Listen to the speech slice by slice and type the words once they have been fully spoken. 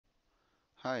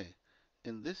Hi,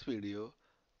 in this video,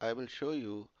 I will show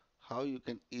you how you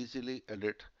can easily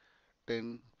edit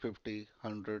 10, 50,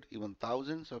 100, even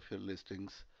thousands of your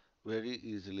listings very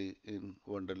easily in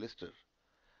Wunderlister.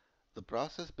 The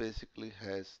process basically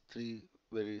has three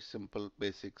very simple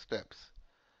basic steps.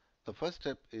 The first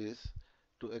step is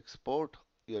to export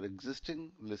your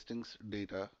existing listings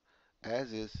data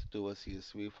as is to a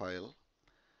CSV file.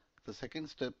 The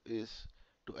second step is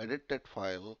to edit that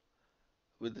file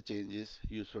with the changes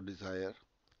you so desire,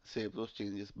 save those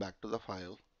changes back to the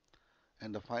file,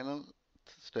 and the final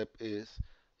step is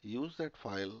use that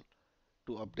file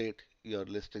to update your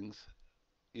listings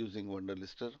using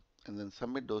Wunderlister and then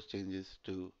submit those changes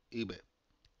to eBay.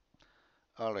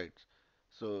 Alright,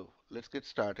 so let's get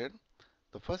started.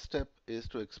 The first step is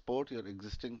to export your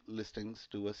existing listings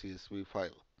to a CSV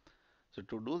file. So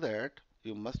to do that,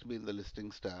 you must be in the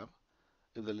listings tab.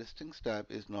 If the listings tab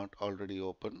is not already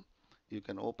open, you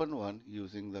can open one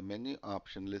using the menu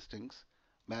option listings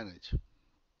manage.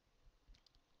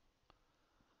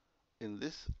 In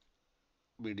this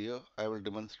video, I will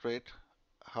demonstrate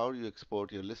how you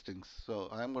export your listings. So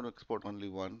I'm going to export only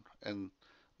one,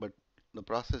 but the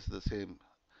process is the same.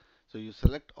 So you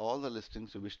select all the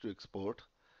listings you wish to export,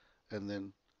 and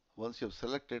then once you've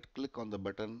selected, click on the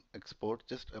button export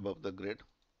just above the grid.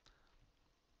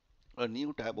 A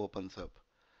new tab opens up.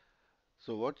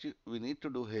 So we need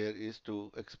to do here is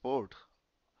to export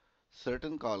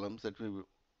certain columns that we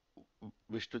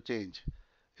wish to change.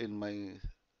 In my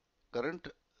current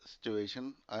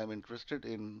situation, I am interested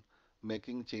in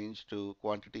making change to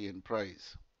quantity and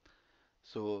price.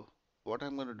 So what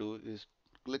I'm going to do is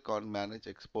click on Manage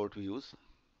Export Views.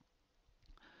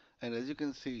 And as you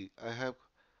can see, I have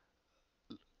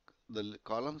the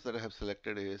columns that I have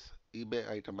selected is eBay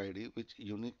item ID, which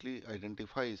uniquely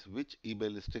identifies which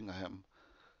eBay listing I am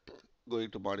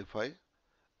going to modify,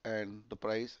 and the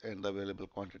price and the available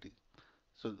quantity.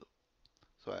 So,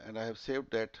 and I have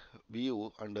saved that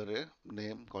view under a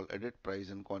name called Edit Price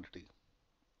and Quantity.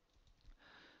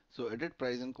 So edit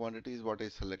price and quantity is what I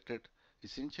selected.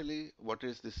 Essentially, what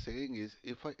is this saying is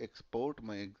if I export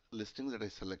my listings that I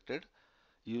selected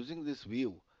using this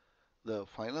view, the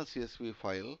final CSV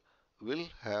file will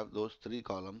have those three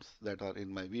columns that are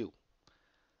in my view.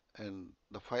 And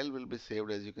the file will be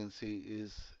saved, as you can see,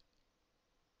 is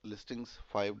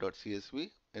listings5.csv,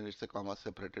 and it's a comma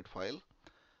separated file.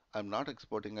 I'm not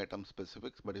exporting item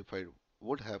specifics, but if I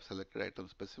would have selected item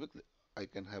specific, I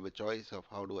can have a choice of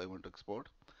how do I want to export.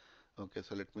 Okay,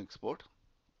 so let me export.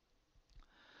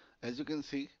 As you can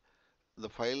see, the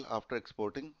file after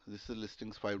exporting, this is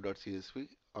listings5.csv,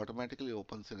 automatically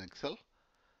opens in Excel,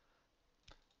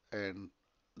 and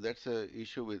that's a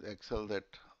issue with Excel that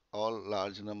all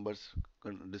large numbers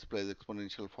displays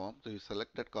exponential form. So you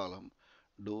select that column,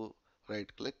 do right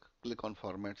click, click on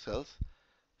format cells,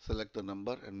 select the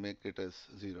number and make it as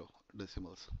 0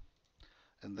 decimals,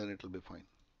 and then it will be fine.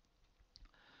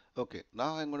 Okay,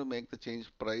 now I'm going to make the change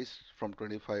price from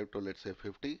 25 to let's say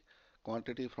 50,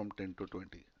 quantity from 10 to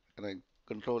 20, and I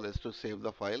control S to save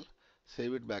the file,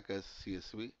 save it back as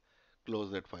CSV,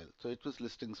 close that file. So it was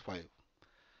listings 5.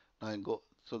 Now I go,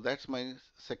 so that's my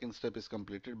second step is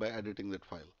completed by editing that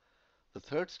file. The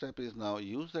third step is now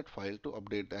use that file to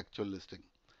update the actual listing.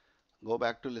 Go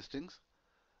back to listings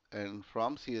and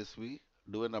from CSV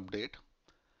do an update,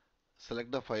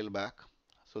 select the file back,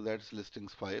 so that's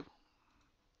listings 5.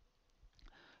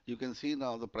 You can see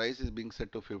now the price is being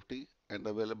set to 50 and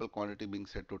the available quantity being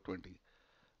set to 20.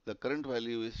 The current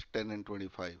value is 10 and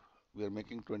 25. We are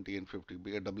making 20 and 50.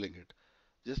 We are doubling it.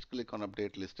 Just click on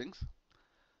update listings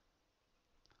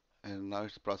and now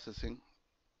it's processing.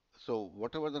 So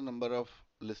whatever the number of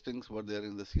listings were there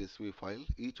in the CSV file,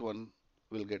 each one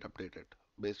will get updated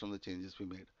based on the changes we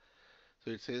made.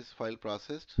 So it says file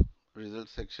processed, result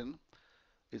section.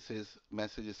 It says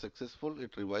message is successful.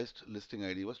 It revised listing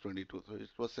ID was 22. So it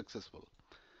was successful.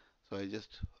 So I just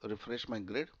refresh my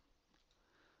grid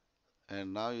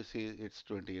and now you see it's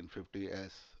 20 and 50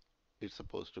 as it's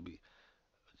supposed to be.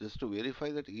 Just to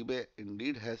verify that eBay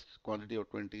indeed has quantity of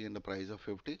 20 and the price of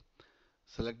 50,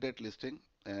 select that listing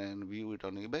and view it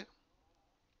on eBay.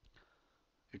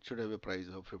 It should have a price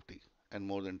of 50 and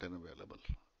more than 10 available.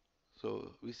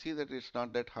 So we see that it's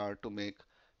not that hard to make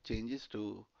changes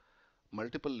to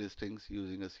multiple listings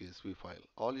using a CSV file.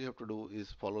 All you have to do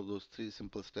is follow those three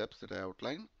simple steps that I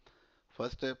outlined.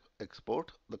 First step,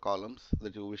 export the columns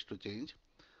that you wish to change.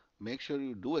 Make sure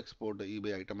you do export the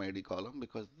eBay item ID column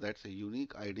because that's a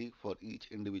unique ID for each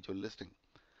individual listing.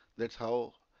 That's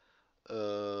how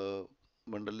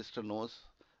Wunderlister knows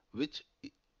which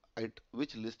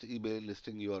which list eBay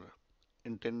listing you are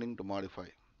intending to modify.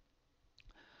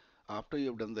 After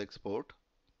you've done the export,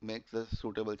 make the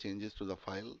suitable changes to the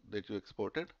file that you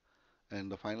exported. And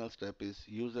the final step is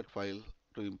use that file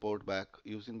to import back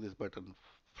using this button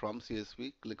from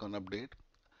CSV. Click on update.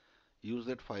 Use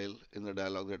that file in the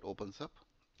dialog that opens up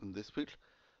in this field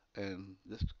and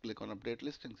just click on update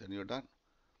listings and you're done.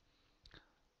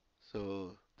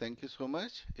 So thank you so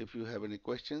much. If you have any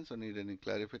questions or need any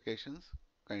clarifications,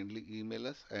 kindly email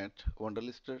us at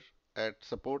wunderlister at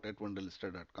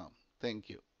support@wunderlister.com. Thank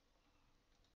you.